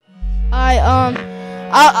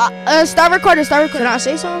Start recording. Can I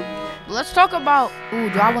say something? Let's talk about.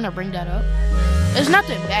 Do I want to bring that up? It's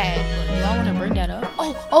nothing bad, but do I want to bring that up?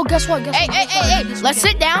 Guess what? Hey. Let's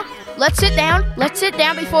sit down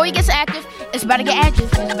before he gets active. It's about to get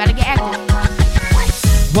active.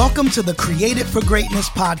 Welcome to the Created for Greatness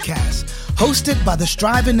podcast, hosted by the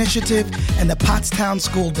Strive Initiative and the Pottstown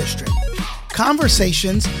School District.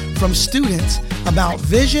 Conversations from students about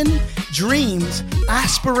vision, dreams,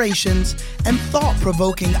 aspirations, and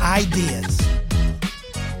thought-provoking ideas.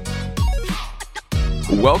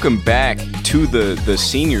 Welcome back to the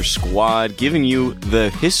senior squad, giving you the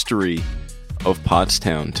history of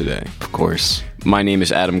Pottstown today. Of course. My name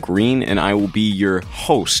is Adam Green, and I will be your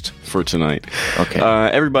host for tonight. Okay.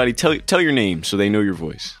 Everybody, tell your name so they know your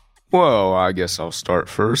voice. Well, I guess I'll start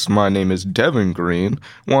first. My name is Devin Green,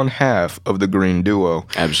 one half of the Green Duo.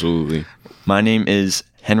 Absolutely. My name is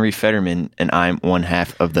Henry Fetterman, and I'm one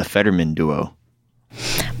half of the Fetterman Duo.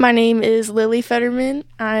 My name is Lily Fetterman.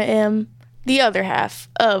 I am the other half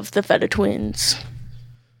of the Fetter Twins.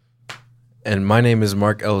 And my name is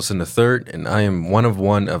Mark Ellison III, and I am one of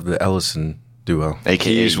the Ellison Duo.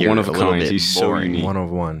 He's one of a kind. He's so unique. One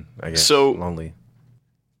of one, I guess. So lonely.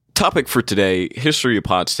 Topic for today, history of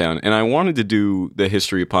Pottstown. And I wanted to do the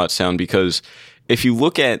history of Pottstown because if you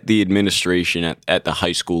look at the administration at the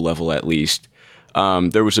high school level, at least,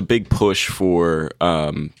 there was a big push for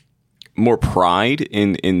more pride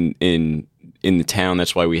in the town.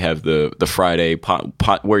 That's why we have the Friday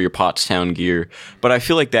wear your Pottstown gear. But I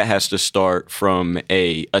feel like that has to start from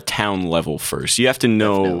a town level first. You have to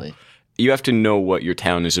know. Definitely. You have to know what your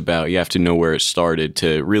town is about. You have to know where it started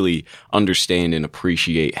to really understand and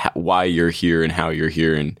appreciate why you're here and how you're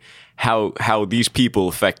here and how these people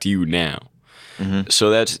affect you now. Mm-hmm.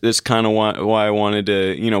 So that's kind of why I wanted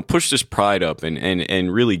to push this pride up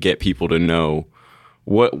and really get people to know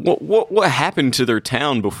what happened to their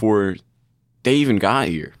town before they even got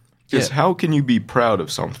here. Because how can you be proud of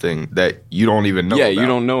something that you don't even know about? You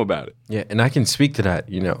don't know about it. Yeah, and I can speak to that.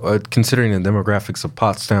 Considering the demographics of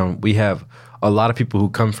Pottstown, we have a lot of people who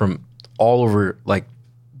come from all over, like,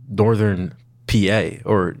 northern PA,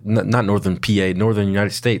 or not northern PA, northern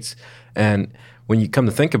United States. And when you come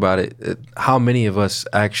to think about it, how many of us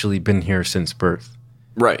actually been here since birth?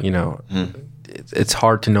 Right. It's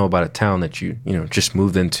hard to know about a town that you just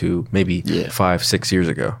moved into maybe 5-6 years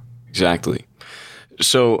ago. Exactly.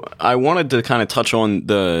 So I wanted to kind of touch on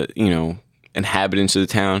the, inhabitants of the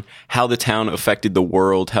town, how the town affected the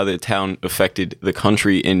world, how the town affected the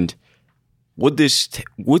country, and would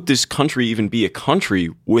this country even be a country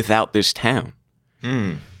without this town?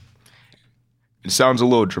 It sounds a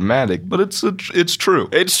little dramatic, but it's true. It's true.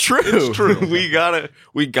 It's true.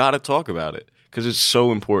 we gotta talk about it because it's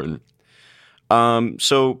so important.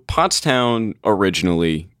 So Pottstown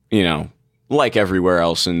originally, like everywhere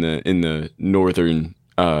else in the northern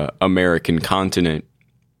American continent,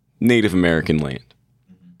 Native American land.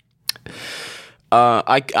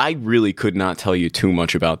 I really could not tell you too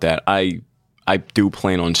much about that. I do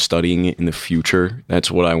plan on studying it in the future.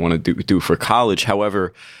 That's what I want to do for college.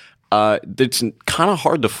 However, it's kind of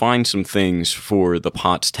hard to find some things for the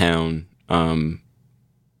Pottstown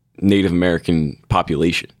Native American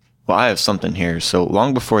population. Well, I have something here. So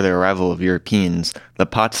long before the arrival of Europeans, the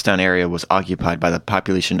Pottstown area was occupied by the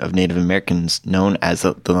population of Native Americans known as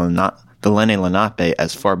the Lenni Lenape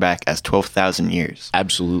as far back as 12,000 years.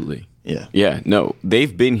 Absolutely. Yeah. Yeah, no,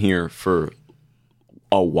 they've been here for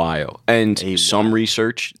a while. And some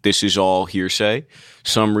research, this is all hearsay,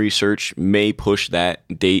 some research may push that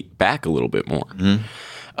date back a little bit more.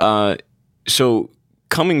 Mm-hmm. So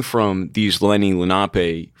coming from these Lenni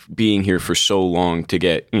Lenape being here for so long to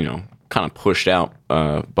get, kind of pushed out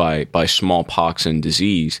by smallpox and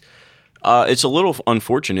disease, it's a little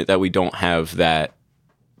unfortunate that we don't have that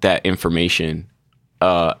information,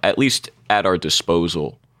 at least at our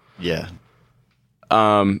disposal. Yeah.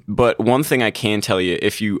 But one thing I can tell you,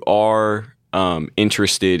 if you are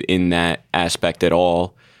interested in that aspect at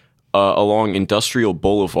all, along Industrial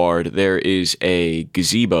Boulevard, there is a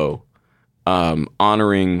gazebo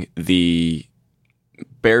honoring the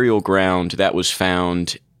burial ground that was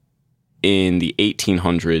found in the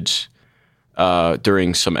 1800s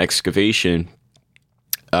during some excavation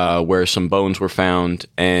where some bones were found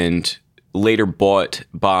and later bought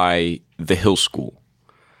by the Hill School.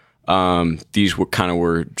 These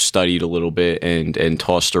were studied a little bit and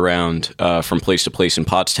tossed around from place to place in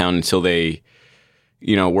Pottstown until they,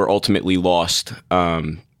 were ultimately lost.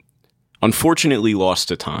 Unfortunately, lost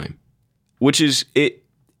to time, which it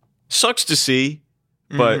sucks to see,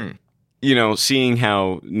 but seeing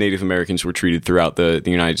how Native Americans were treated throughout the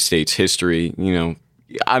United States history,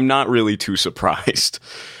 I'm not really too surprised.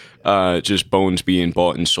 Just bones being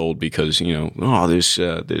bought and sold because,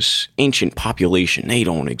 this ancient population, they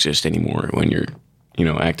don't exist anymore when you're,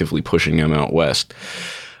 actively pushing them out west.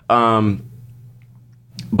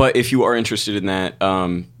 But if you are interested in that,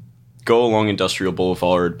 go along Industrial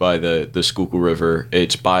Boulevard by the Schuylkill River.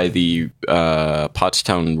 It's by the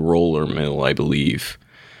Pottstown Roller Mill, I believe.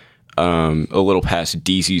 A little past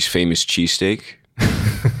Deezy's famous cheesesteak.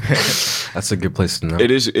 That's a good place to know. It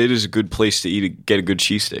is a good place to get a good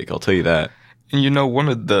cheesesteak, I'll tell you that. And one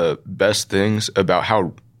of the best things about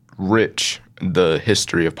how rich the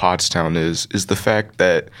history of Pottstown is the fact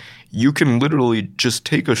that you can literally just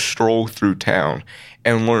take a stroll through town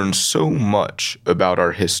and learn so much about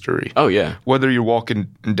our history. Oh, yeah. Whether you're walking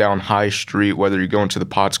down High Street, whether you're going to the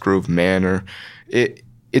Pottsgrove Manor,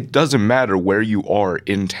 it doesn't matter where you are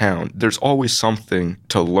in town. There's always something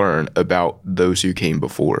to learn about those who came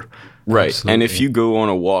before. Right. Absolutely. And if you go on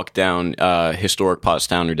a walk down historic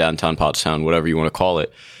Pottstown or downtown Pottstown, whatever you want to call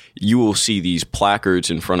it, you will see these placards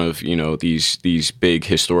in front of, these big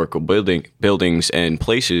historical buildings and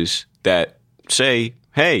places that say,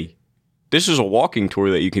 hey, this is a walking tour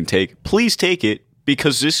that you can take. Please take it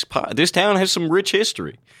because this town has some rich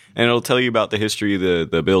history. And it'll tell you about the history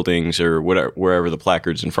of the buildings or whatever, wherever the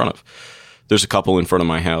placard's in front of. There's a couple in front of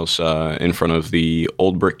my house, in front of the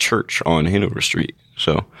old brick church on Hanover Street.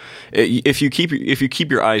 So if you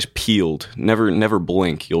keep your eyes peeled, never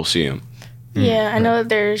blink, you'll see them. Yeah, I know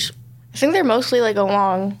that I think they're mostly like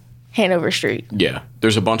along Hanover Street. Yeah,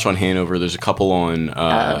 there's a bunch on Hanover. There's a couple on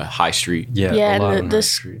High Street. Yeah, Yeah, a lot and on the that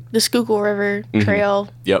street. the Schuylkill River Trail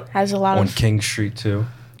Yep. has a lot On of. King Street too.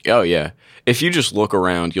 Oh yeah. If you just look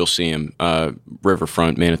around, you'll see them.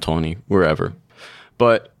 Riverfront, Manatawny, wherever.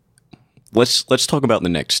 But let's talk about the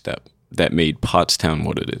next step that made Pottstown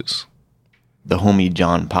what it is. The homie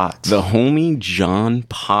John Potts. The homie John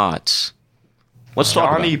Potts. Let's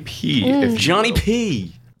talk Johnny about P. If Johnny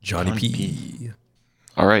P. Johnny P.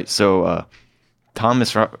 All right, so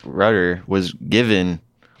Thomas Rudder was given,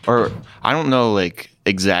 or I don't know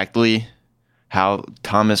exactly how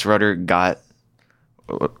Thomas Rudder got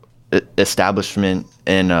establishment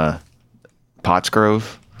in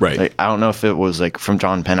Pottsgrove. Right. I don't know if it was from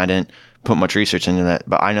John Penn. I didn't put much research into that,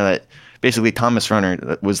 but I know that basically Thomas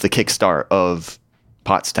Rudder was the kickstart of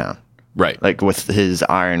Pottstown. Right. With his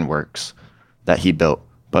ironworks that he built.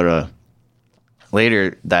 But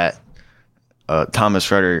later that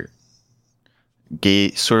Thomas Rudder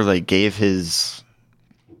gave his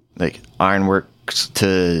ironworks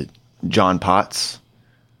to John Potts,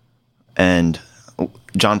 and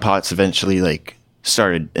John Potts eventually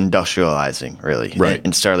started industrializing really, Right.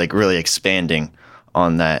 and started really expanding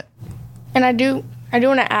on that. And I do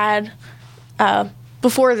want to add,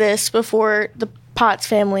 before the Potts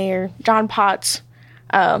family or John Potts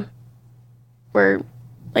were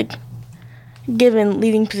given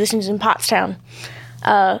leading positions in Pottstown,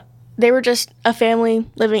 they were just a family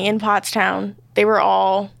living in Pottstown. They were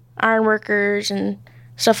all ironworkers and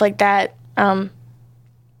stuff like that.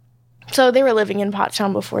 So they were living in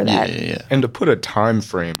Pottstown before that. Yeah. And to put a time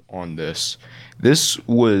frame on this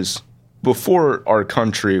was before our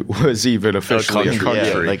country was even officially a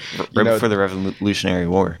country. Right before the Revolutionary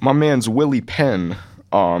War. My man's Willie Penn,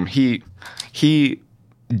 he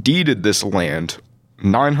deeded this land,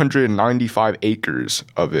 995 acres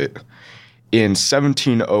of it, in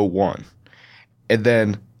 1701. And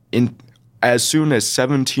then as soon as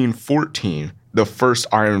 1714, the first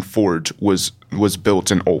iron forge was built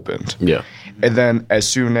and opened. Yeah. And then as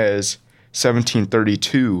soon as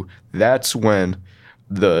 1732, that's when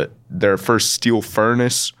their first steel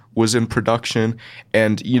furnace was in production.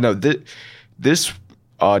 And this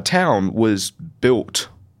town was built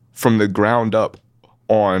from the ground up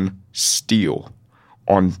on steel,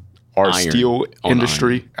 on our Iron. steel On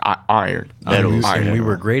industry, iron. And Iron. we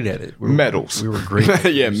were great at it. Metals. We were great at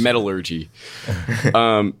it. Yeah, metallurgy.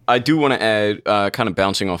 I do want to add, kind of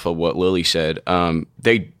bouncing off of what Lily said.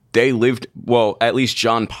 They lived, well, at least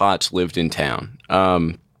John Potts lived in town,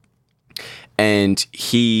 and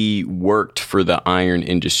he worked for the iron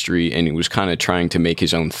industry, and he was kind of trying to make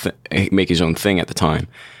his own thing at the time.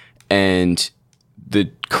 And the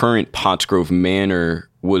current Pottsgrove Manor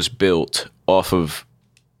was built off of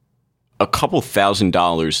a couple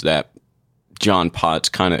 $1,000s that John Potts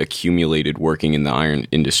kind of accumulated working in the iron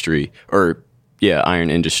industry.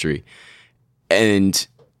 And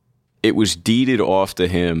it was deeded off to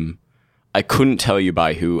him. I couldn't tell you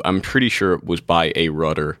by who. I'm pretty sure it was by a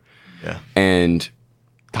Rudder. Yeah. And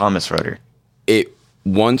Thomas Rudder.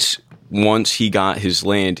 once he got his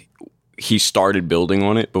land, he started building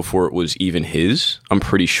on it before it was even his, I'm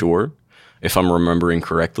pretty sure. if I'm remembering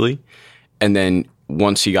correctly. And then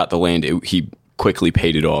once he got the land, he quickly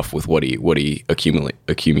paid it off with what he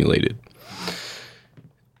accumulated.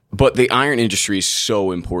 But the iron industry is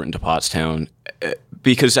so important to Pottstown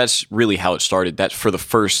because that's really how it started. That for the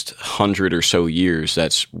first 100 or so years,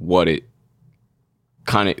 that's what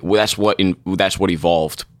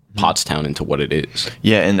evolved Pottstown into what it is.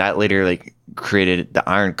 Yeah, and that later like created the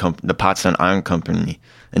Pottstown Iron Company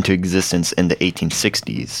into existence in the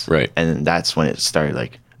 1860s. Right. And that's when it started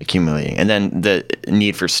like accumulating. And then the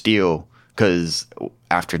need for steel, because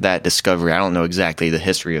after that discovery, I don't know exactly the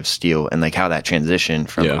history of steel and like how that transitioned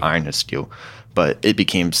from iron to steel, but it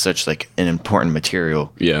became such like an important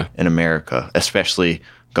material in America, especially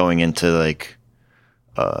going into like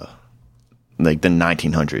the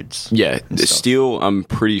 1900s. Yeah, the steel, I'm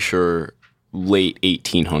pretty sure late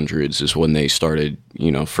 1800s is when they started,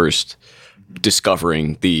 first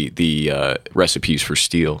discovering the recipes for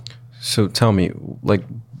steel. So tell me, like,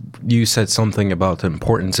 you said something about the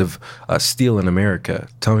importance of steel in America.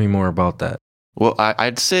 Tell me more about that. Well,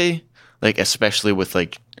 I'd say, like, especially with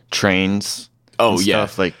like trains. Oh, and yeah.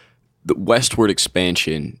 stuff, like The westward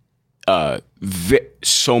expansion,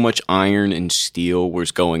 so much iron and steel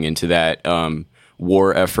was going into that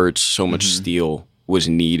war efforts. So much steel was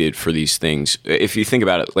needed for these things. If you think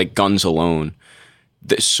about it, like guns alone,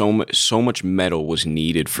 so much metal was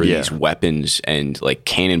needed for these weapons and like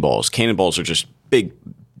cannonballs. Cannonballs are just big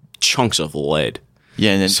chunks of lead.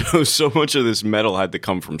 Yeah, and then so much of this metal had to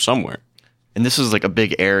come from somewhere. And this was like a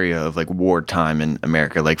big area of like wartime in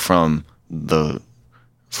America, like from the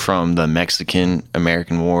Mexican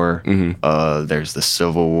American War. There's the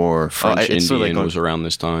Civil War. French Indian was around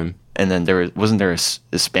this time, and then wasn't there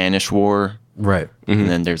a Spanish War, right? And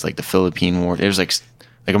then there's like the Philippine War. There's like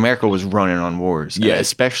America was running on wars, yeah.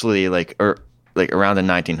 Especially like around the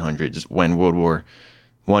 1900s when World War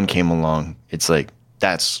I came along. It's like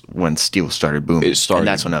that's when steel started booming. And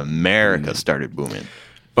that's when America started booming.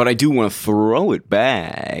 But I do want to throw it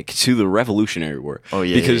back to the Revolutionary War. Oh,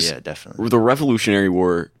 yeah, because definitely. The Revolutionary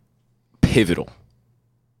War, pivotal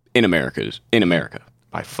in America.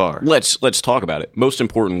 By far. Let's talk about it. Most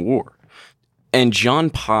important war. And John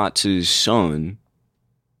Potts' son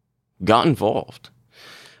got involved.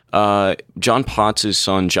 John Potts'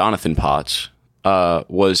 son, Jonathan Potts,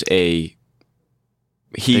 was a...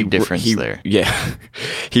 Big difference there. Yeah.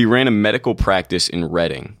 He ran a medical practice in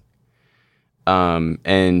Reading.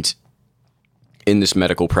 And in this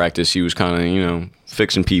medical practice, he was kind of,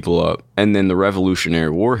 fixing people up. And then the Revolutionary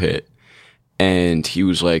War hit. And he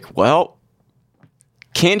was like, well,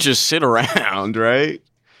 can't just sit around, right?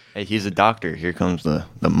 Hey, he's a doctor. Here comes the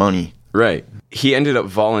money. Right. He ended up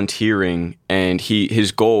volunteering, and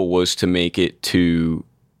his goal was to make it to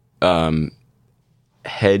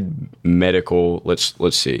head medical, let's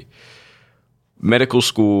see, medical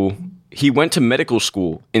school. He went to medical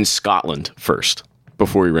school in Scotland first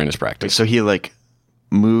before he ran his practice. So he like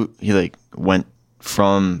moved. He like went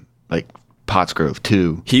from like Pottsgrove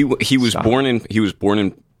to. He was born in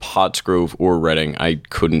Pottsgrove or Reading. I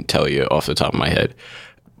couldn't tell you off the top of my head,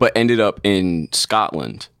 but ended up in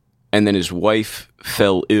Scotland. And then his wife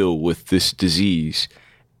fell ill with this disease,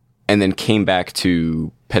 and then came back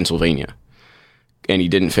to Pennsylvania. And he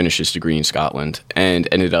didn't finish his degree in Scotland, and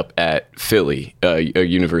ended up at Philly, a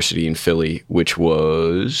university in Philly, which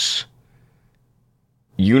was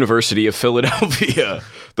University of Philadelphia,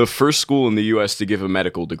 the first school in the U.S. to give a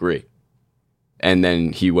medical degree. And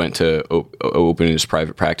then he went to open his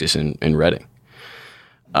private practice in Reading.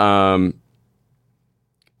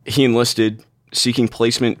 He enlisted, seeking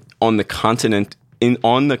placement on the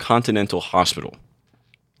Continental Hospital.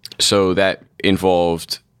 So that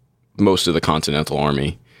involved most of the Continental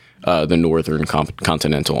Army, the Northern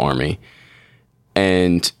Continental Army.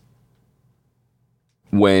 And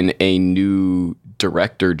when a new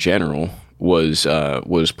director general was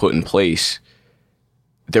put in place,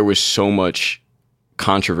 there was so much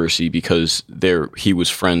controversy because he was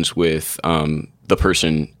friends with the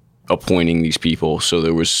person appointing these people. So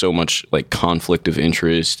there was so much like conflict of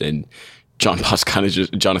interest, and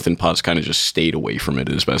Jonathan Potts kind of just stayed away from it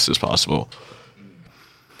as best as possible.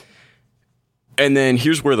 And then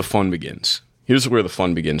here's where the fun begins. Here's where the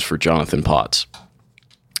fun begins for Jonathan Potts.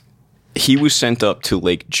 He was sent up to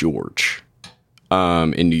Lake George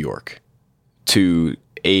in New York to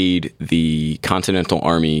aid the Continental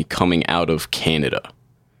Army coming out of Canada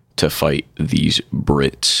to fight these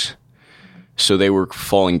Brits. So they were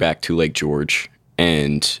falling back to Lake George,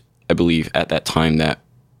 and I believe at that time that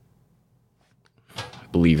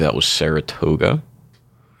was Saratoga.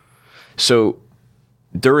 So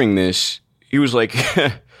during this, he was like,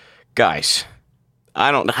 guys,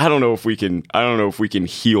 I don't know if we can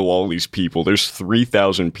heal all these people. There's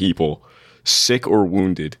 3,000 people sick or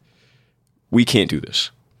wounded. We can't do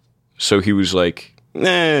this. So he was like,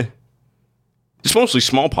 it's mostly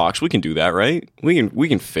smallpox. We can do that, right? We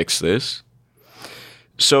can fix this.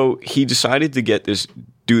 So he decided to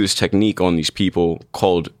do this technique on these people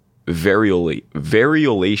called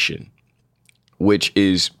variolation, which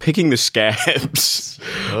is picking the scabs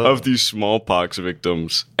of these smallpox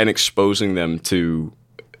victims and exposing them to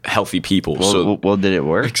healthy people. Well, did it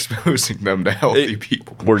work? Exposing them to healthy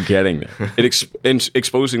people. We're getting there.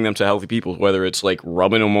 Exposing them to healthy people, whether it's like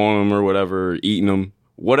rubbing them on them or whatever, eating them,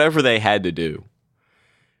 whatever they had to do.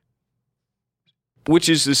 Which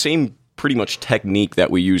is the same pretty much technique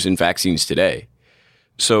that we use in vaccines today.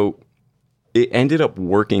 So it ended up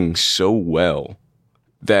working so well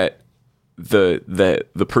that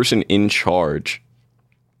the person in charge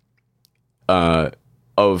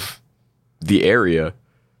of the area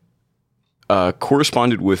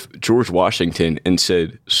corresponded with George Washington and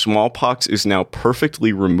said, smallpox is now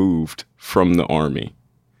perfectly removed from the army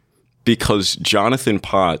because Jonathan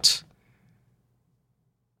Potts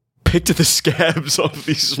picked the scabs off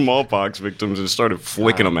these smallpox victims and started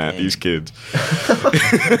flicking them at these kids.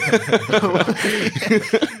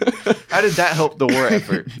 How did that help the war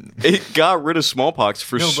effort? It got rid of smallpox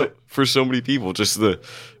for so many people. Just the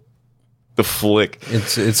flick.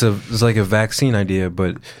 It's like a vaccine idea,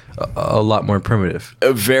 but a lot more primitive.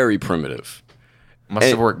 Very primitive. Must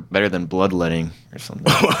have worked better than bloodletting or something.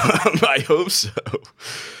 I hope so.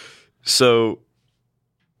 So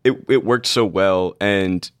it worked so well,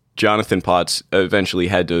 and Jonathan Potts eventually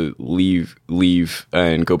had to leave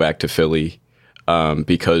and go back to Philly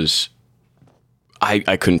because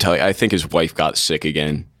I couldn't tell you. I think his wife got sick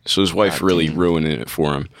again. So his wife really ruined it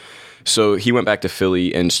for him. So he went back to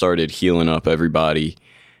Philly and started healing up everybody.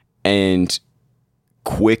 And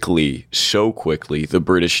so quickly, the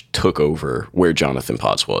British took over where Jonathan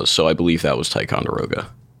Potts was. So I believe that was Ticonderoga.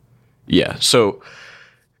 Yeah. So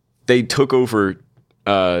they took over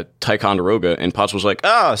Ticonderoga, and Potts was like,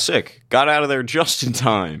 sick. Got out of there just in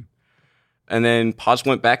time. And then Potts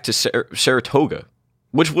went back to Saratoga,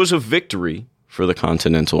 which was a victory for the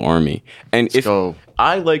Continental Army. And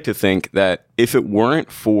I like to think that if it weren't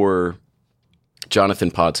for Jonathan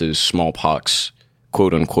Potts' smallpox,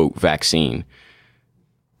 quote unquote, vaccine,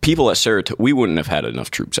 people at Saratoga, we wouldn't have had enough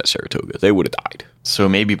troops at Saratoga. They would have died. So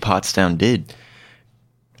maybe Pottstown did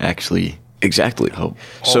actually. Exactly. Hope.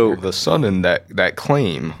 So the son in that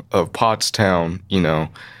claim of Pottstown,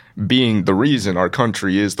 being the reason our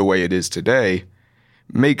country is the way it is today,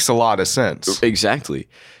 makes a lot of sense. Exactly.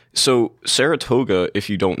 So Saratoga, if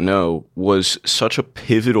you don't know, was such a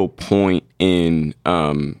pivotal point in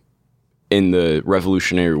the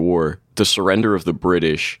Revolutionary War. The surrender of the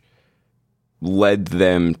British led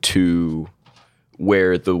them to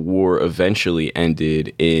where the war eventually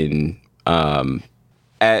ended in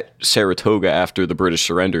at Saratoga after the British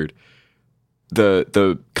surrendered.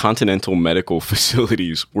 The Continental medical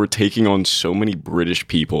facilities were taking on so many British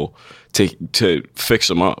people to fix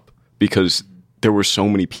them up because there were so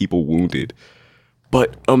many people wounded.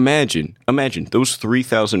 But imagine those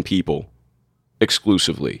 3,000 people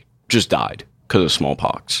exclusively just died because of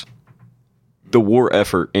smallpox. The war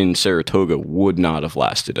effort in Saratoga would not have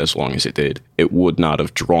lasted as long as it did. It would not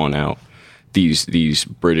have drawn out this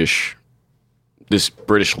British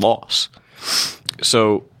loss.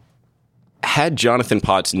 So had Jonathan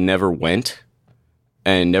Potts never went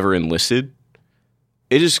and never enlisted,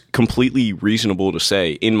 it is completely reasonable to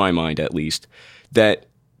say, in my mind at least, that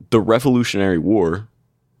the Revolutionary War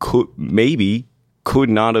could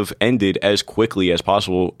not have ended as quickly as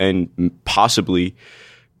possible and possibly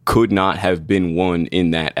could not have been won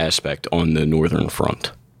in that aspect on the Northern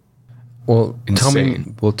Front. Well,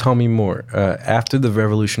 tell me more. After the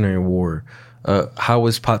Revolutionary War, how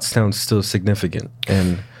was Pottstown still significant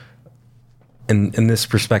in this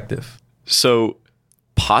perspective? So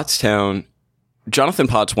Pottstown, Jonathan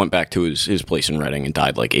Potts went back to his place in Reading and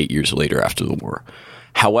died like 8 years later after the war.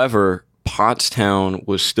 However, Pottstown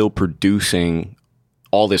was still producing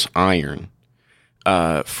all this iron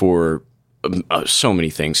for so many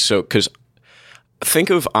things. So, because think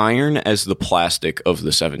of iron as the plastic of the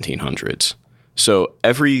 1700s. So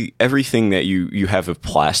everything that you have of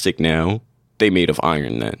plastic now, they made of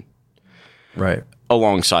iron then. Right.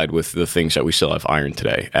 Alongside with the things that we still have iron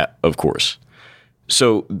today, of course.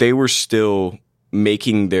 So they were still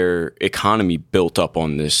making their economy built up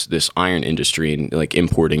on this iron industry and like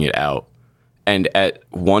importing it out. And at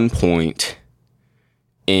one point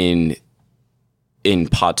in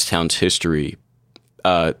Pottstown's history,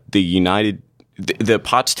 the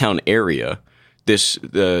Pottstown area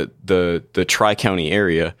the Tri-County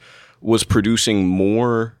area was producing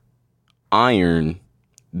more iron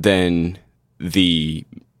than the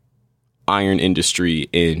iron industry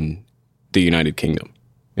in the United Kingdom,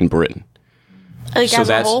 in Britain. Like So as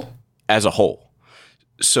a that's- whole? As a whole.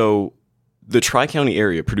 So the Tri-County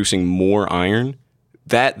area producing more iron,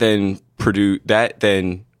 that then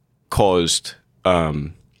caused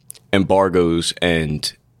embargoes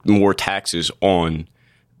and more taxes on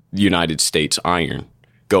United States iron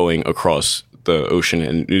going across the ocean,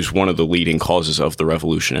 and it was one of the leading causes of the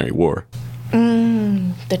Revolutionary War.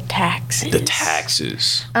 The taxes. The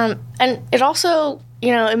taxes. And it also,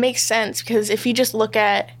 it makes sense because if you just look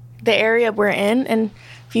at the area we're in and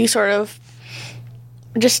if you sort of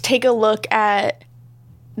just take a look at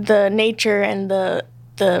the nature and the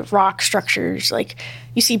rock structures, like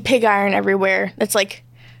you see pig iron everywhere. That's like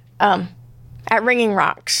at Ringing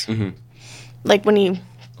Rocks. Mm-hmm. Like when you,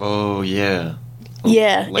 Oh yeah.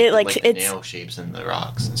 yeah, it like the it's nail shapes in the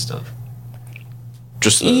rocks and stuff.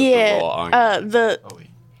 Just the raw iron. Oh wait.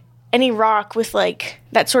 any rock with like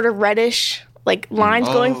that sort of reddish like lines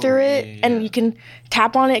going through it, yeah. and you can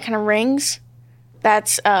tap on it, it kind of rings.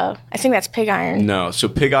 That's I think that's pig iron. No, so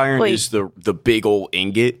pig iron Wait. is the big old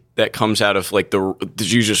ingot that comes out of like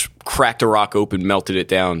you just cracked the rock open, melted it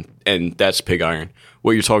down, and that's pig iron.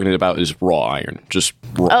 What you're talking about is raw iron, just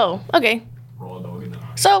raw. Oh, okay.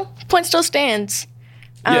 So point still stands.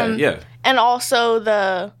 Yeah. And also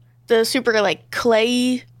the super like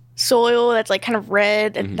clay soil that's like kind of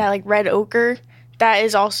red, and that like red ochre, that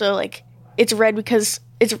is also like it's red because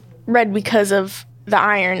of the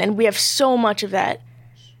iron, and we have so much of that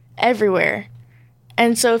everywhere.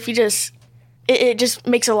 And so if you just it just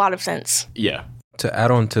makes a lot of sense. Yeah. To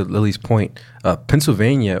add on to Lily's point,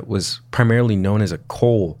 Pennsylvania was primarily known as a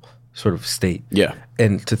coal sort of state. Yeah.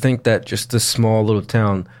 And to think that just this small little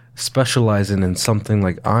town specializing in something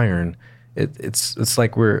like iron, it's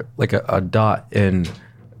like we're like a dot in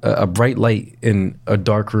a bright light in a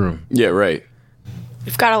dark room. Yeah, right.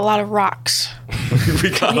 We've got a lot of rocks.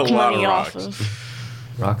 We got a Make lot of money rocks. off of.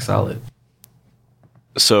 Rock solid.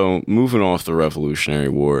 So moving off the Revolutionary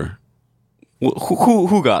War,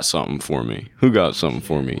 who got something for me? Who got something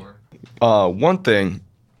for me? One thing,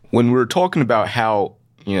 when we were talking about how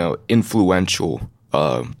influential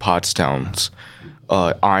Pottstown's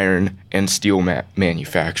iron and steel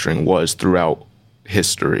manufacturing was throughout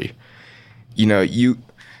history, you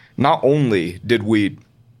not only did we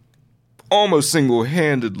almost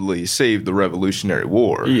single-handedly save the Revolutionary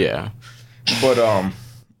War, Yeah. but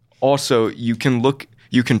also you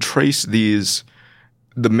can trace the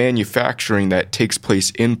manufacturing that takes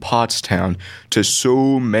place in Pottstown to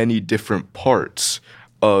so many different parts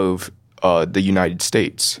of the United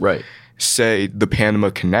States. Right. Say the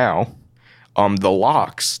Panama Canal,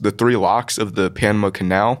 the 3 locks of the Panama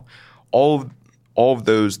Canal, all of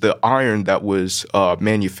those, the iron that was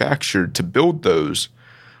manufactured to build those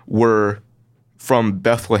were from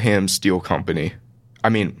Bethlehem Steel Company.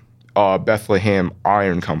 Bethlehem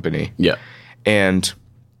Iron Company. Yeah. And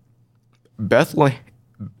Bethlehem,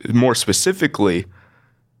 more specifically,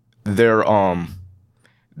 their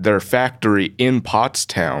factory in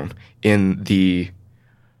Pottstown in the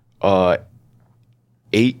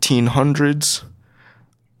 1800s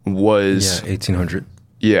was 1800.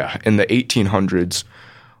 in the 1800s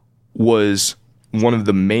was one of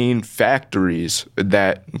the main factories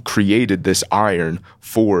that created this iron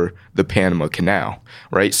for the Panama Canal,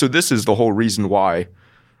 right? So this is the whole reason why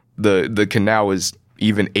the canal is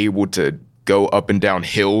even able to go up and down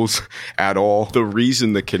hills at all. The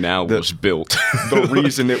reason the canal was built. The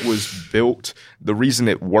reason it was built, the reason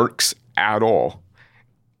it works at all.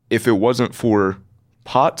 If it wasn't for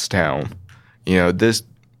Pottstown,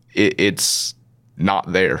 it's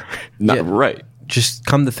not there. Right. Just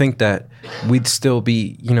come to think that we'd still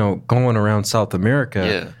be, going around South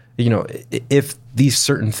America. Yeah. If these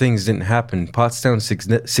certain things didn't happen, Pottstown's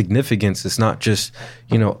significance is not just,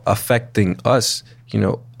 affecting us,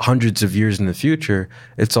 hundreds of years in the future.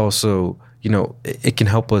 It's also, it can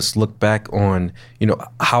help us look back on,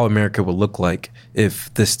 how America would look like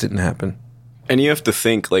if this didn't happen. And you have to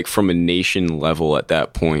think like from a nation level at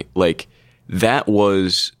that point, like that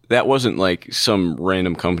wasn't like some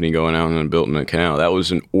random company going out and building a canal. That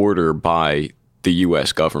was an order by the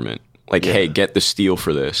U.S. government. Like, hey, get the steel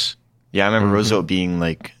for this. Yeah, I remember Roosevelt being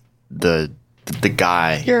like the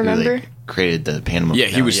guy You remember? who created the Panama Yeah,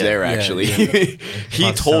 Canal. he was there actually. He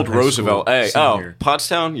Pottstown told High Roosevelt, School hey, senior.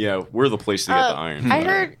 Pottstown? Yeah, we're the place to get the iron. I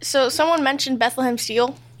heard so someone mentioned Bethlehem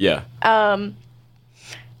Steel. Yeah.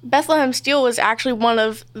 Bethlehem Steel was actually one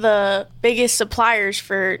of the biggest suppliers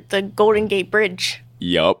for the Golden Gate Bridge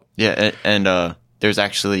Yup. Yeah, and there's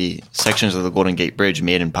actually sections of the Golden Gate Bridge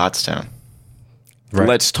made in Pottstown. Right.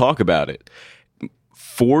 Let's talk about it.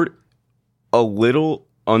 For a little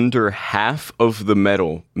under half of the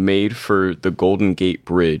metal made for the Golden Gate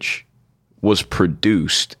Bridge was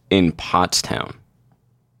produced in Pottstown.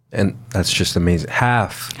 And that's just amazing.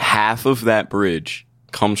 Half of that bridge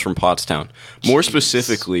comes from Pottstown. More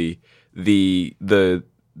specifically, the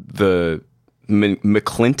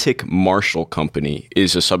McClintock Marshall Company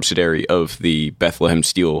is a subsidiary of the Bethlehem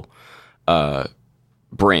Steel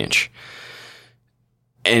branch.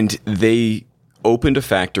 And they opened a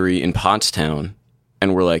factory in Pottstown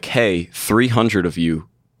and were like, hey, 300 of you,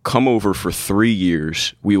 come over for 3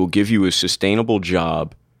 years. We will give you a sustainable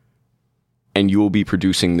job and you will be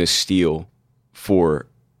producing this steel for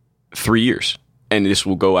 3 years. And this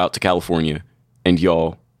will go out to California and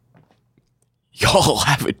y'all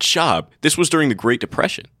have a job. This was during the Great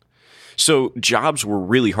Depression. So jobs were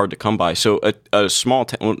really hard to come by. So a small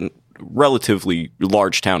town, relatively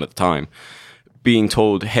large town at the time, being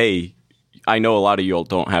told, hey, I know a lot of y'all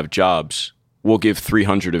don't have jobs. We'll give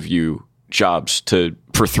 300 of you jobs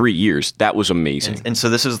for 3 years. That was amazing. And so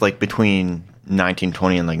this is like between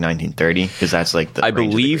 1920 and like 1930, because that's like the I range of the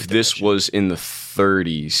believe Great this Depression. was in the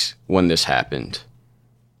 30s when this happened.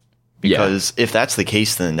 Because if that's the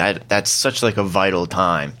case, then that's such like a vital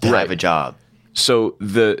time to Right. have a job. So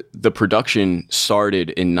the production started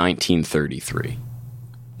in 1933.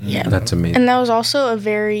 Yeah. That's amazing. And that was also a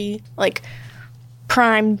very like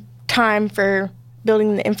prime time for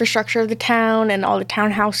building the infrastructure of the town and all the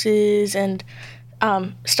townhouses and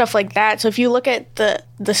stuff like that. So if you look at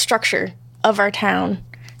the structure of our town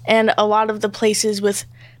and a lot of the places with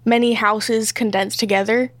many houses condensed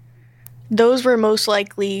together, those were most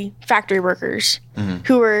likely factory workers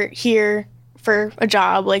who were here for a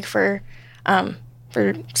job, like for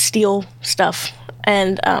steel stuff.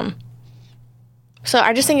 And so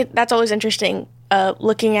I just think that's always interesting,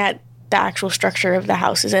 looking at the actual structure of the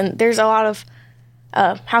houses. And there's a lot of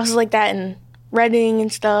houses like that in Reading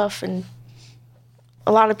and stuff, and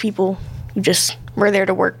a lot of people who just were there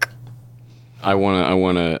to work. I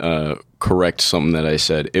wanna correct something that I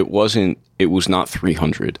said. It was not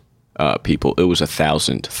 300 people. It was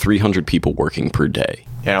 1,000. 300 people working per day.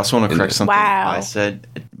 Yeah, I also want to correct something Wow. I said.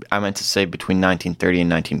 I meant to say between 1930 and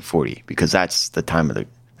 1940, because that's the time of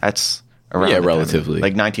that's around Yeah, the time of relatively.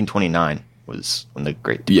 like 1929 was when the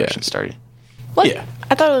Great Yeah. Depression started. What? Yeah.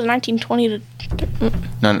 I thought it was 1920 to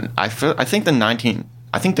No, I think the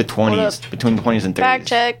 20s, between the 20s and 30s. fact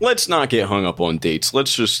check. Let's not get hung up on dates.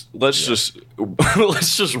 Let's just let's just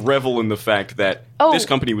revel in the fact that this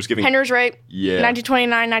company was giving Henry's right. Yeah.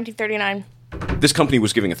 1929, 1939. this company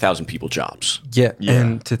was giving 1,000 people jobs. Yeah,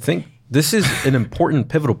 and to think this is an important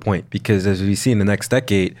pivotal point, because as we see in the next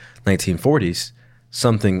decade, 1940s,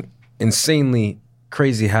 something insanely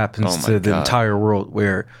crazy happens Oh my to the God. entire world,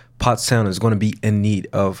 where Pottstown is going to be in need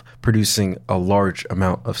of producing a large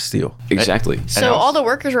amount of steel. Exactly. So all the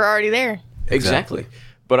workers were already there. Exactly.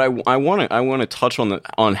 But I want to touch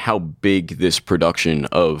on how big this production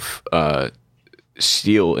of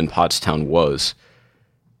steel in Pottstown was.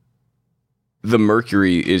 The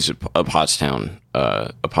Mercury is a Pottstown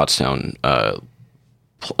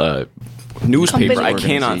newspaper. Company. I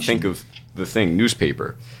cannot think of the thing,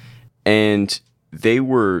 newspaper, and they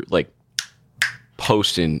were like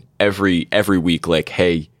posting every week, like,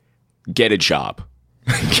 "Hey, get a job,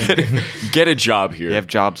 get a job here." They have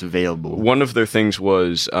jobs available. One of their things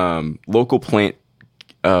was local plant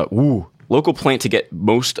to get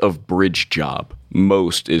most of bridge job.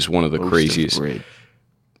 Most is one of the craziest. Great.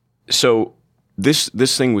 So this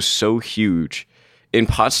thing was so huge in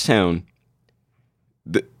Pottstown.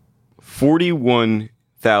 The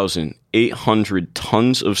 41,800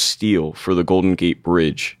 tons of steel for the Golden Gate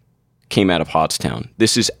Bridge came out of Pottstown.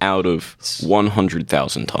 This is out of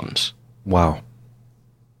 100,000 tons. Wow.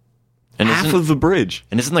 And Half of the bridge.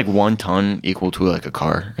 And isn't like 1 ton equal to like a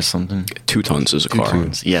car or something? 2 tons is a car.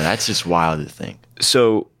 Tons. Yeah, that's just wild to think.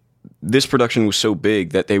 So this production was so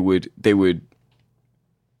big that they would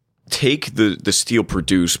take the steel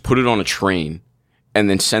produced, put it on a train, and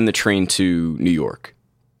then send the train to New York.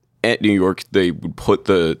 At New York, they would put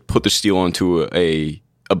the steel onto a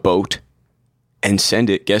boat and send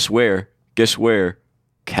it. Guess where?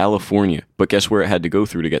 California. But guess where it had to go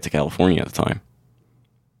through to get to California at the time?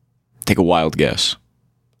 Take a wild guess.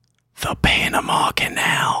 The Panama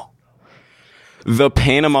Canal. The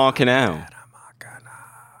Panama Canal.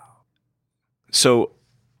 So,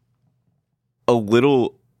 a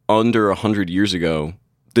little under 100 years ago,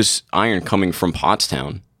 this iron coming from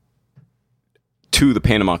Pottstown to the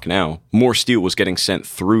Panama Canal, more steel was getting sent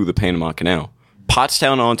through the Panama Canal.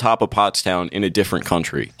 Pottstown on top of Pottstown in a different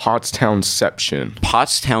country. Pottstownception.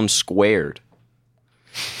 Pottstown squared.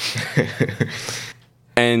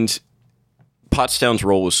 And Pottstown's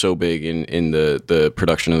role was so big in the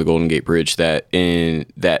production of the Golden Gate Bridge that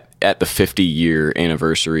at the 50-year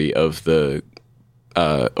anniversary of the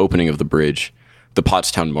opening of the bridge, the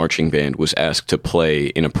Pottstown Marching Band was asked to play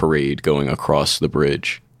in a parade going across the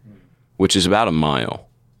bridge, which is about a mile.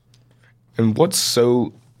 And what's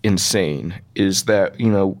so insane is that,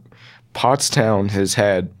 Pottstown has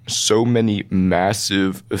had so many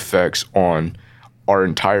massive effects on our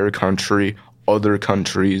entire country, other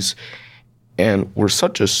countries, and we're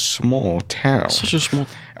such a small town.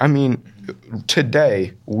 I mean,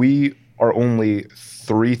 today we are only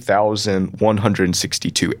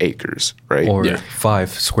 3,162 acres, right? Or 5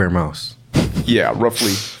 square miles. Yeah,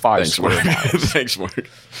 roughly 5 square miles. Thanks, Mark.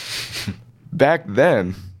 Back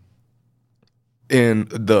then,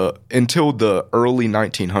 until the early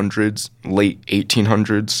 1900s, late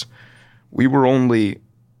 1800s, we were only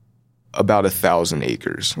about 1,000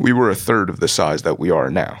 acres. We were a third of the size that we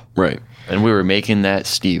are now. Right. And we were making that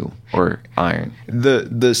steel or iron.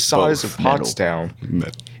 The size of Pottstown,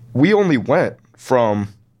 we only went from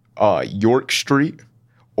York Street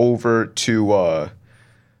over to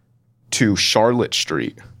Charlotte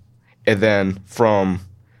Street, and then from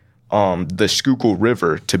the Schuylkill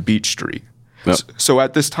River to Beach Street. Yep. So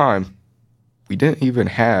at this time, we didn't even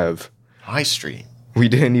have High Street. We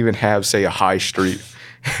didn't even have, say, a high street.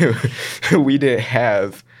 We didn't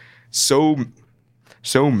have so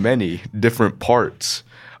many different parts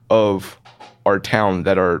of our town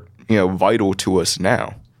that are, vital to us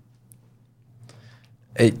now.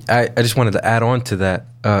 I just wanted to add on to that.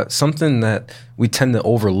 Something that we tend to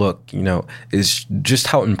overlook, is just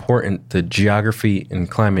how important the geography and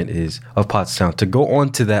climate is of Pottstown. To go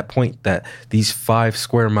on to that point that these 5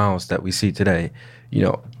 square miles that we see today,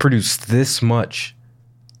 produce this much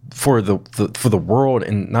for the world,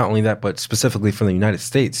 and not only that, but specifically for the United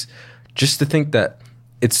States. Just to think that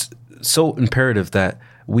it's so imperative that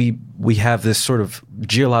we have this sort of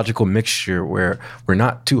geological mixture where we're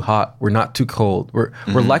not too hot, we're not too cold. We're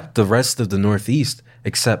like the rest of the Northeast,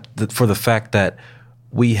 except for the fact that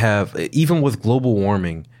we have, even with global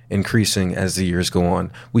warming increasing as the years go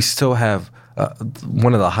on, we still have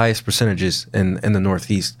one of the highest percentages in the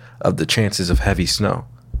Northeast of the chances of heavy snow.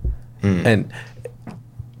 And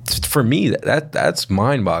for me, that's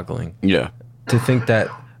mind-boggling. Yeah. To think that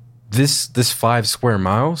this 5 square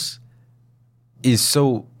miles is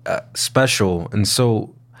so special and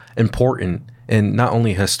so important in not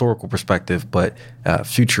only a historical perspective, but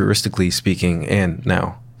futuristically speaking, and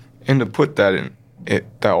now. And to put that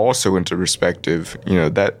also into perspective,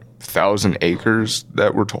 that 1,000 acres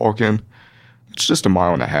that we're talking, it's just a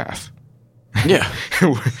mile and a half. Yeah.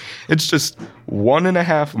 It's just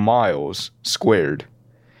 1.5 miles squared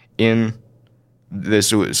in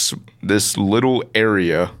this little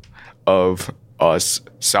area of us,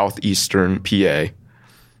 southeastern PA,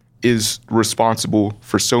 is responsible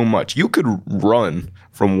for so much. You could run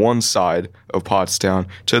from one side of Pottstown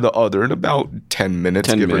to the other in about 10 minutes,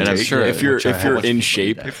 10 give minutes. or take. Sure, if you're in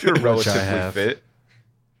shape, if you're relatively fit.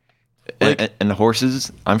 And the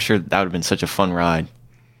horses, I'm sure that would have been such a fun ride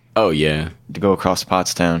oh yeah, to go across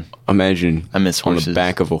Pottstown. imagine I miss on horses. the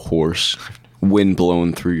back of a horse, wind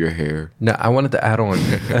blowing through your hair. Now, I wanted to add on,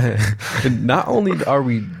 not only are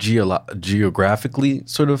we geographically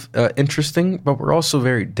sort of interesting, but we're also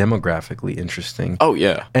very demographically interesting. Oh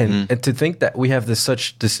yeah, And to think that we have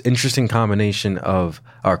this interesting combination of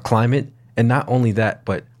our climate, and not only that,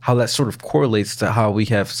 but how that sort of correlates to how we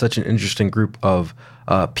have such an interesting group of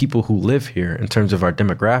people who live here in terms of our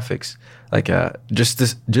demographics. Like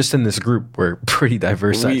just in this group, we're pretty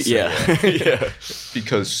diverse. I'd say. yeah.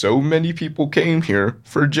 Because so many people came here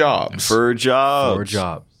for jobs. For jobs.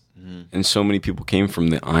 And so many people came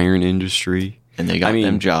from the iron industry. And they got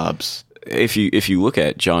them jobs. If you look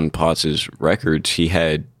at John Potts's records, he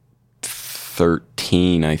had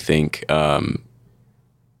 13, I think,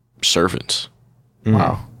 servants.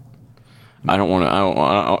 Wow. I don't want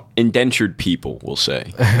to. Indentured people, we'll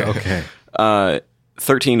say. Okay.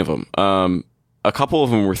 13 of them. A couple of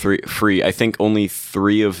them were free. I think only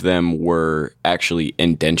 3 of them were actually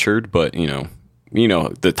indentured, but you know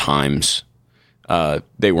the times.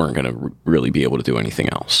 They weren't going to really be able to do anything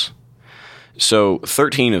else. So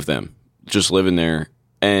 13 of them just living there.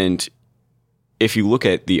 And if you look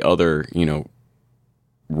at the other,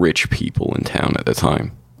 rich people in town at the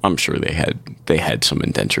time, I'm sure they had some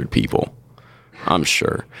indentured people. I'm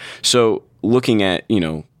sure. So looking at,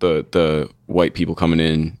 the white people coming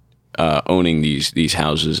in, owning these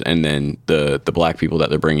houses, and then the black people that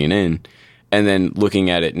they're bringing in, And then looking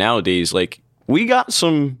at it nowadays, like we got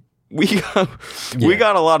a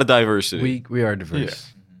lot of diversity. We are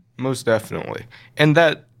diverse. Most definitely. And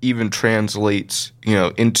that even translates,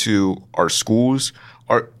 into our schools.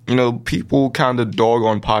 People kind of dog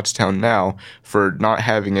on Pottstown now for not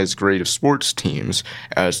having as great of sports teams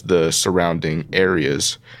as the surrounding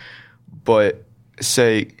areas. But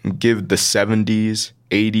say, give the 70s,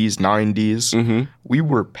 80s, 90s, we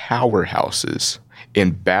were powerhouses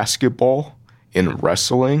in basketball, in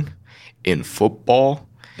wrestling, in football.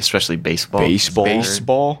 Especially baseball.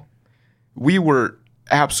 Baseball. We were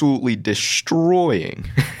absolutely destroying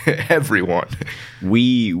everyone.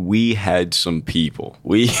 We had some people.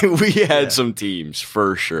 We had some teams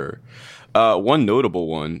for sure. One notable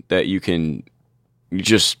one that you can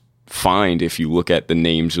just find if you look at the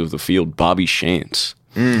names of the field, Bobby Shantz,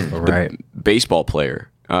 Right. baseball player.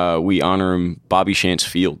 We honor him Bobby Shantz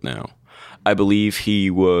Field now. I believe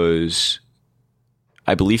he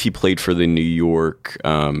played for the New York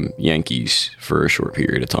Yankees for a short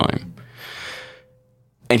period of time.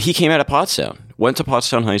 And he came out of Pottstown, went to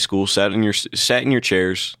Pottstown High School, sat in your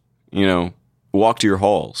chairs, walked your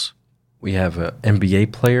halls. We have an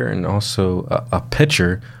NBA player and also a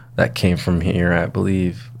pitcher that came from here, I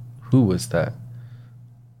believe. Who was that?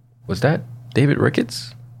 Was that David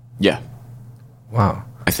Ricketts? Yeah, Wow.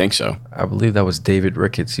 I think so. I believe that was David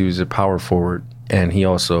Ricketts. He was a power forward, and he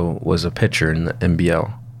also was a pitcher in the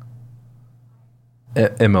NBL.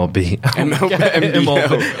 MLB.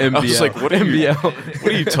 MLB. I was like, what are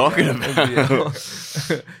you talking about?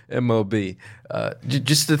 MLB.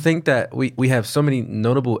 Just to think that we have so many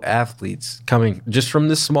notable athletes coming just from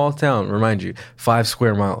this small town. Remind you, 5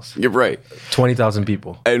 square miles, You're right. 20,000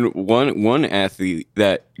 people. And one athlete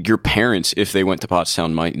that your parents, if they went to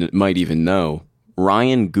Pottstown, might even know,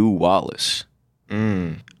 Ryan Goo Wallace.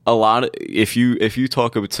 A lot of, if you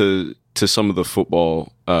talk to some of the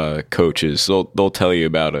football coaches, they'll tell you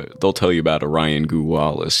about a Ryan Goo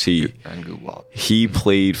Wallace. He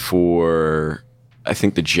played for, I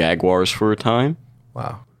think, the Jaguars for a time.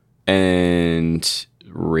 Wow. And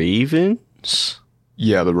Ravens.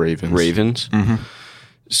 Yeah, the Ravens. Mm-hmm.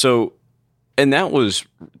 So, and that was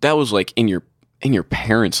like in your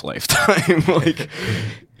parents' lifetime. Like,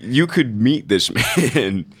 you could meet this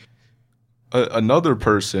man. Another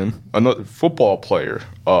football player,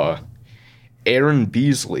 Aaron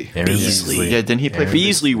Beasley. Yeah, didn't he play?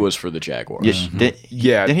 Beasley was for the Jaguars. Didn't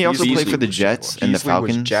he also play Beasley for the was Jets Jaguars. and the Beasley was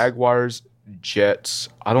Falcons? Jaguars, Jets.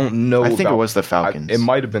 I don't know. I think it was the Falcons. It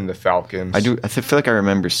might have been the Falcons. I do. I feel like I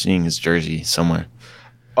remember seeing his jersey somewhere.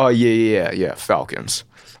 Oh yeah, Falcons.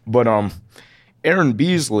 But Aaron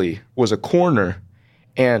Beasley was a corner,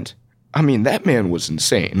 and I mean that man was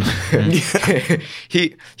insane.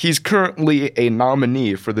 He's currently a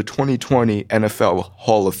nominee for the 2020 NFL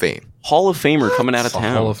Hall of Fame. Hall of Famer coming out of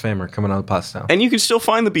town. Hall of Famer coming out of Pottstown. And you can still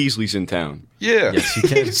find the Beasleys in town. Yeah. Yes, you You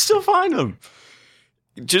can. can still find them.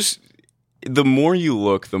 Just the more you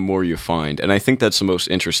look, the more you find. And I think that's the most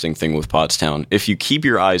interesting thing with Pottstown. If you keep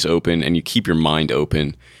your eyes open and you keep your mind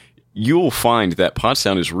open, you'll find that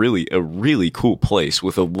Pottstown is really a really cool place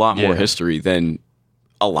with a lot more history than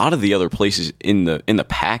a lot of the other places in the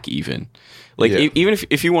pack even. Like even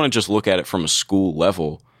if you want to just look at it from a school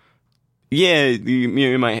level, yeah,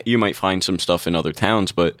 you might find some stuff in other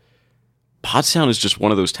towns, but Pottstown is just one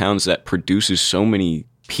of those towns that produces so many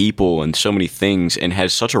people and so many things and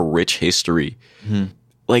has such a rich history.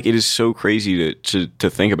 Like, it is so crazy to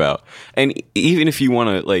think about. And even if you want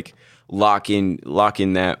to like lock in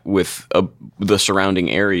that with the surrounding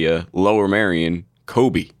area, Lower Marion,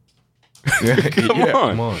 Kobe.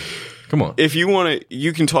 Come on. If you want to,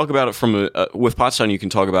 you can talk about it from with Pottstown. You can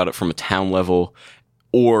talk about it from a town level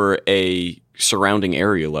or a surrounding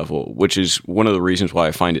area level, which is one of the reasons why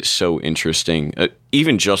I find it so interesting.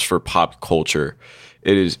 Even just for pop culture,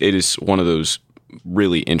 it is one of those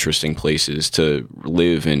really interesting places to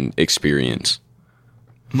live and experience.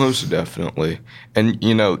 Most definitely. And,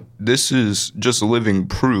 this is just living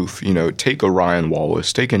proof. Take a Ryan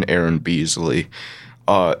Wallace, take an Aaron Beasley,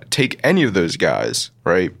 take any of those guys,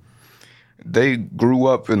 right? They grew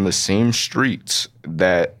up in the same streets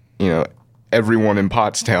that, everyone in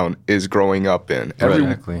Pottstown is growing up in.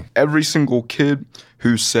 Exactly. Every single kid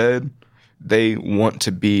who said they want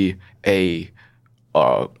to be a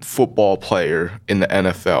football player in the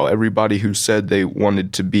NFL, everybody who said they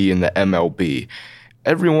wanted to be in the MLB,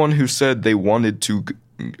 everyone who said they wanted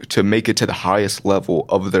to make it to the highest level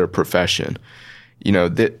of their profession,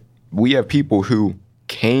 that we have people who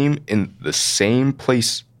came in the same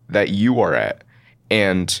place that you are at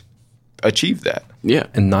and achieved that. Yeah.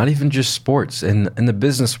 And not even just sports. In the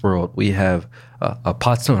business world, we have a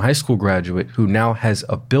Pottstown High School graduate who now has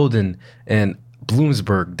a building in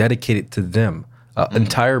Bloomsburg dedicated to them,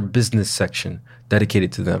 entire business section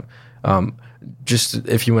dedicated to them. Just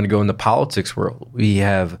if you want to go in the politics world, we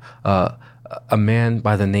have a man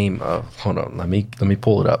by the name of, hold on, let me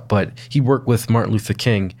pull it up. But he worked with Martin Luther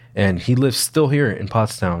King, and he lives still here in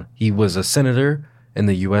Pottstown. He was a senator in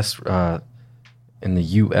the U.S.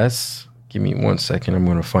 Give me 1 second. I'm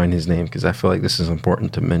going to find his name because I feel like this is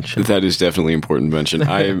important to mention. That is definitely important to mention.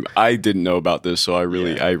 I didn't know about this, so I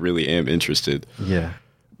really am interested. Yeah.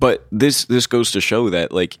 But this goes to show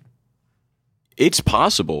that, like, it's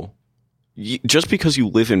possible. Just because you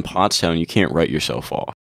live in Pottstown, you can't write yourself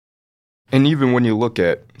off. And even when you look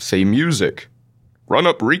at, say, music, Run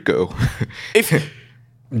Up Rico.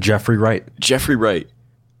 Jeffrey Wright.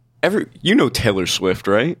 You know Taylor Swift,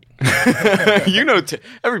 right?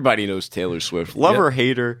 Everybody knows Taylor Swift. Love her,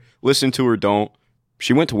 hate her, listen to her, don't.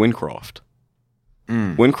 She went to Wincroft.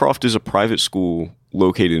 Wincroft is a private school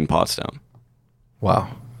located in Pottstown.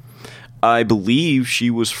 Wow. I believe she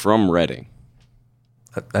was from Reading.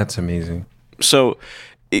 That's amazing. So,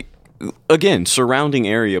 again, surrounding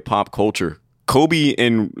area pop culture. Kobe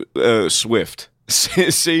and Swift,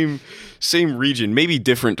 same region, maybe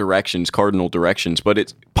different directions, cardinal directions,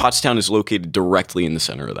 but Pottstown is located directly in the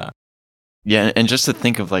center of that. Yeah, and just to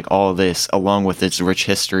think of like all of this, along with its rich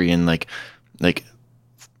history and like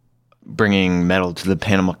bringing metal to the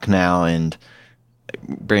Panama Canal and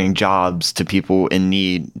bringing jobs to people in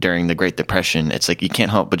need during the Great Depression, it's like you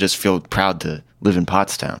can't help but just feel proud to live in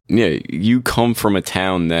Pottstown. Yeah, you come from a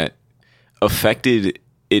town that affected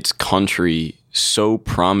its country so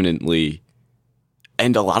prominently,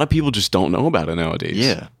 and a lot of people just don't know about it nowadays.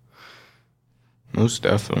 Yeah. Most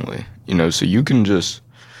definitely. So you can just,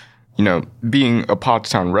 being a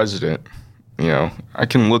Pottstown resident, I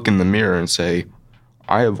can look in the mirror and say,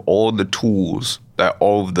 I have all the tools that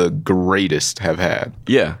all of the greatest have had.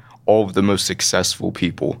 Yeah. All of the most successful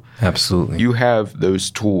people. Absolutely. You have those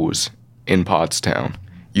tools in Pottstown.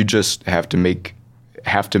 You just have to make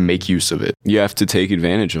use of it. You have to take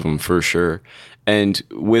advantage of them for sure. And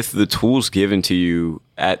with the tools given to you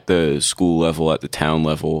at the school level, at the town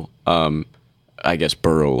level, I guess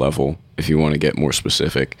borough level, if you want to get more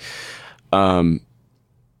specific, and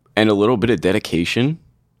a little bit of dedication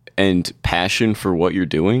and passion for what you're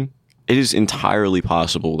doing, it is entirely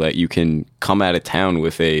possible that you can come out of town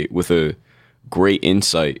with a great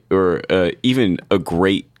insight or even a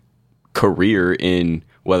great career in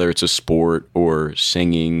whether it's a sport or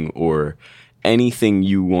singing or anything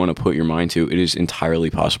you want to put your mind to. It is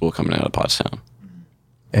entirely possible coming out of Pottstown.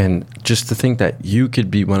 And just to think that you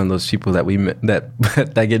could be one of those people that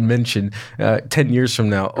that get mentioned 10 years from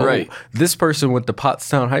now. Oh, right. This person went to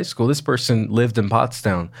Pottstown High School. This person lived in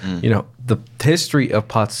Pottstown. The history of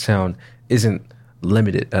Pottstown isn't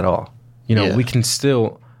limited at all. We can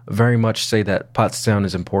still very much say that Pottstown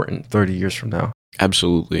is important 30 years from now.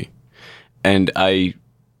 Absolutely. And I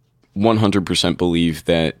 100% believe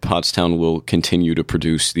that Pottstown will continue to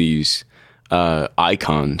produce these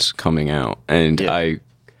icons coming out. And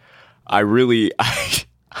I really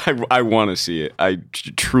want to see it. I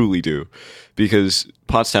truly do, because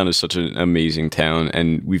Pottstown is such an amazing town,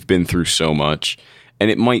 and we've been through so much. And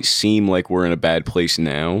it might seem like we're in a bad place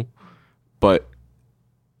now, but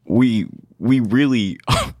we really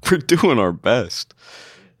we're doing our best,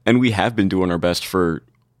 and we have been doing our best for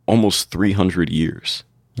almost 300 years.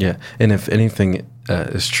 Yeah, and if anything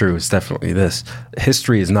is true, it's definitely this: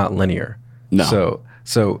 history is not linear. No.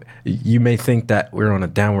 So you may think that we're on a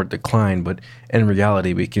downward decline, but in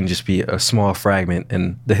reality, we can just be a small fragment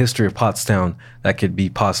in the history of Pottstown that could be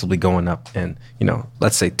possibly going up in,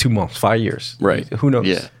 let's say 2 months, 5 years. Right. Who knows?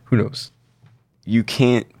 Yeah. Who knows? You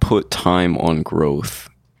can't put time on growth,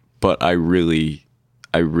 but I really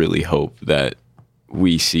hope that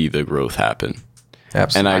we see the growth happen.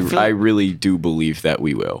 Absolutely. And I really do believe that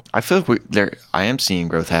we will. I feel like I am seeing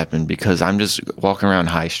growth happen because I'm just walking around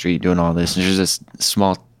High Street doing all this, and there's just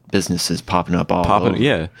small businesses popping up all over.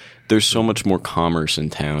 Yeah. There's so much more commerce in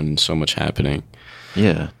town and so much happening.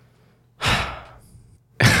 Yeah.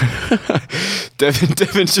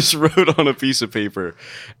 Devin just wrote on a piece of paper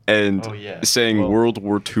and saying World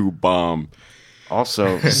War II bomb.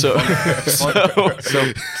 Also,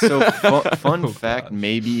 fun fact,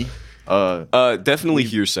 maybe. Definitely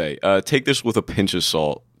hearsay. Take this with a pinch of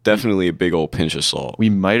salt. Definitely a big old pinch of salt. We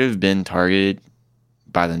might have been targeted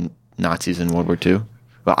by the Nazis in World War II,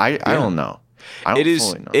 but I don't know. I don't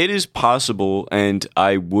fully know. It is possible, and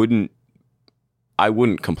I wouldn't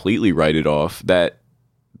completely write it off that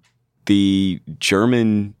the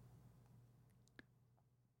German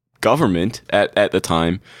government at the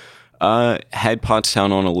time had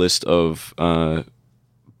Pottstown on a list of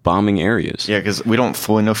bombing areas. Yeah, because we don't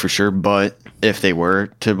fully know for sure, but if they were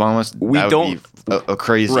to bomb us, We that don't- would be a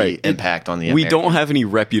crazy Right. impact on the We American. don't have any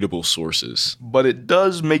reputable sources. But it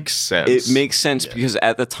does make sense. It makes sense because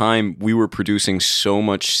at the time we were producing so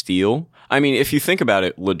much steel. I mean, if you think about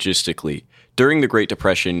it logistically, during the Great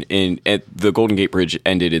Depression, the Golden Gate Bridge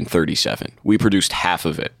ended in 1937. We produced half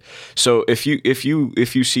of it. So if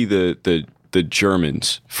you see the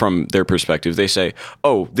Germans from their perspective, they say,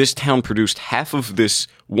 "Oh, this town produced half of this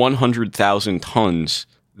 100,000 tons.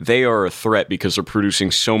 They are a threat because they're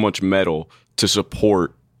producing so much metal to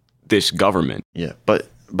support this government." Yeah,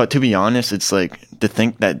 but to be honest, it's like to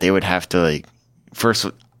think that they would have to like first,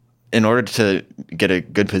 in order to get a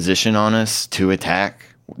good position on us to attack,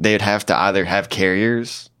 they would have to either have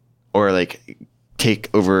carriers or like take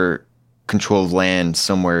over control of land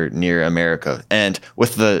somewhere near America. And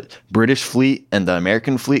with the British fleet and the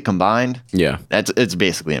American fleet combined, Yeah. it's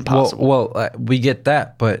basically impossible. Well, we get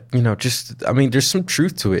that, but there's some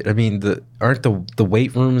truth to it. I mean, aren't the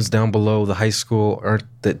weight rooms down below the high school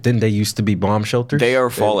didn't they used to be bomb shelters? They are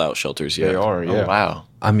fallout shelters, yeah. They are, yeah. Oh, wow.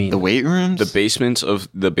 I mean, The weight rooms? The basement of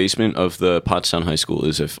the Pottstown High School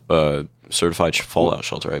is a certified fallout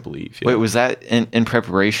shelter, I believe. Yeah. Wait, was that in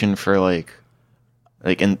preparation for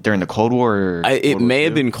during the Cold War? Or It World may War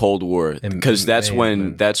have II? been Cold War because that's may have when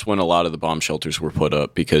been. that's when a lot of the bomb shelters were put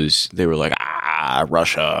up because they were like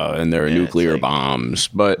Russia and their nuclear like- bombs.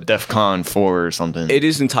 But DEFCON 4 or something. it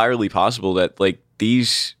is entirely possible that like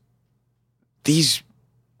this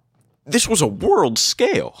was a world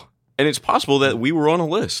scale, and it's possible that we were on a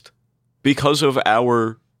list because of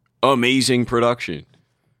our amazing production.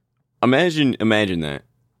 Imagine that.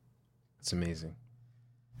 it's amazing.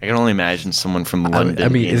 I can only imagine someone from London. I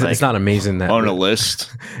mean, being it's like, not amazing that on a list.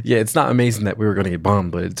 Yeah, it's not amazing that we were going to get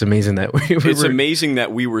bombed, but it's amazing that we It's were. amazing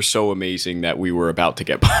that we were so amazing that we were about to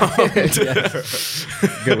get bombed.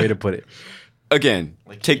 Good way to put it. Again,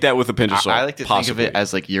 take that with a pinch of salt. I like to think of it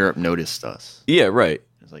as like Europe noticed us. yeah, right.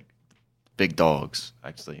 It's like big dogs,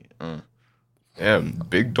 actually. Yeah,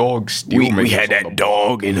 big dog steel. We makers had on that the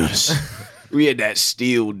dog in us. We had that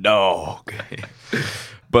steel dog.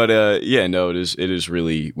 But it is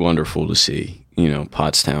really wonderful to see,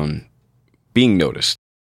 Pottstown being noticed.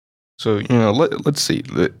 So let's see.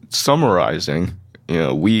 Summarizing,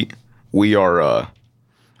 we are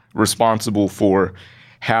responsible for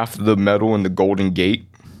half the metal in the Golden Gate,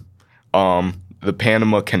 the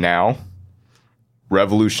Panama Canal,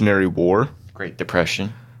 Revolutionary War, Great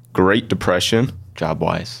Depression, Great Depression.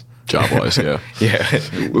 job-wise. Job-wise, yeah.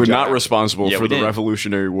 Yeah, We're not responsible Yeah, for we the didn't.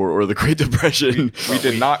 Revolutionary War or the Great Depression. we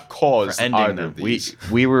did not cause Ending either them. of these.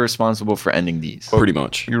 We were responsible for ending these. Pretty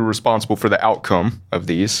much. We were responsible for the outcome of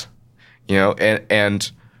these,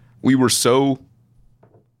 and we were so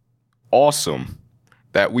awesome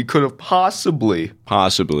that we could have possibly,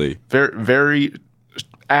 very, very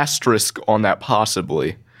asterisk on that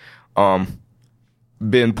possibly,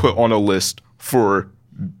 been put on a list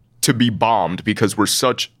to be bombed because we're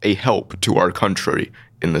such a help to our country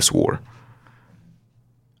in this war.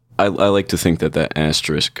 I like to think that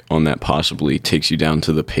asterisk on that possibly takes you down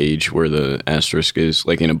to the page where the asterisk is,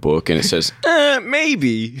 like in a book, and it says,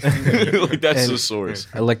 maybe. Like that's the source.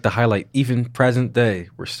 I like to highlight, even present day,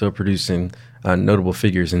 we're still producing notable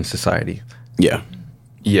figures in society. Yeah.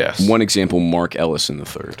 Yes. One example, Mark Ellison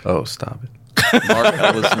III. Oh, stop it. Mark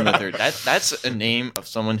Ellison III. That's a name of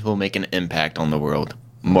someone who will make an impact on the world.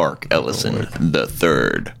 Mark Ellison III.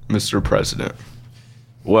 Mr. President.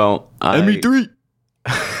 Well, ME3.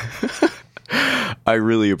 I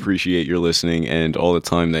really appreciate your listening and all the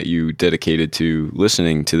time that you dedicated to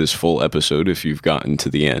listening to this full episode if you've gotten to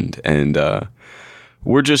the end. And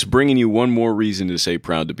we're just bringing you one more reason to say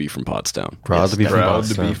proud to be from Pottstown. Proud to be from Proud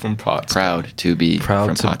to be Pottstown. from Pottstown. Proud to be Proud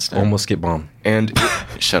from to Pottstown. almost get bombed. And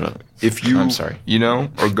Shut up. if you, I'm sorry.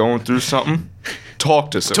 are going through something,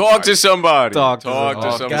 talk to somebody. Talk to somebody. Talk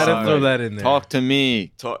to somebody. Gotta throw that in there. Talk to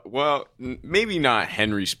me. Maybe not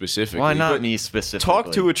Henry specifically. Why not but me specifically?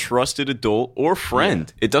 Talk to a trusted adult or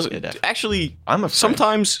friend. It doesn't Yeah, actually. I'm a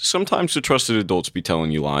friend. Sometimes the trusted adults be telling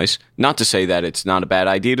you lies. Not to say that it's not a bad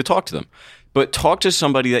idea to talk to them, but talk to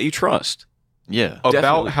somebody that you trust Yeah. about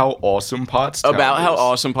Definitely. how awesome Pottstown about how is.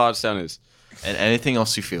 awesome Pottstown is. And anything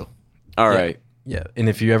else you feel. All right. Yeah, and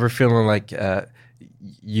if you ever feeling like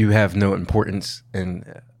you have no importance in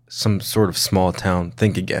some sort of small town,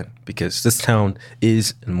 think again, because this town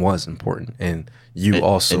is and was important, and you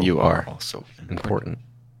also and you are also important.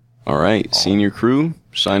 All right. Senior crew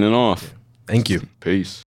signing off. Thank you.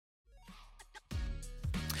 Peace.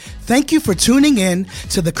 Thank you for tuning in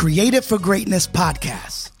to the Created for Greatness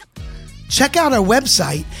podcast. Check out our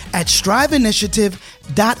website at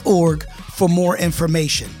striveinitiative.org for more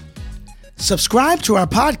information. Subscribe to our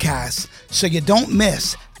podcast so you don't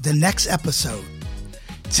miss the next episode.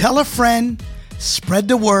 Tell a friend, spread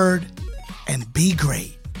the word, and be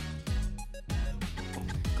great.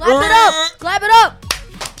 Clap it up! Clap it up!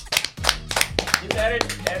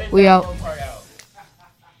 We out.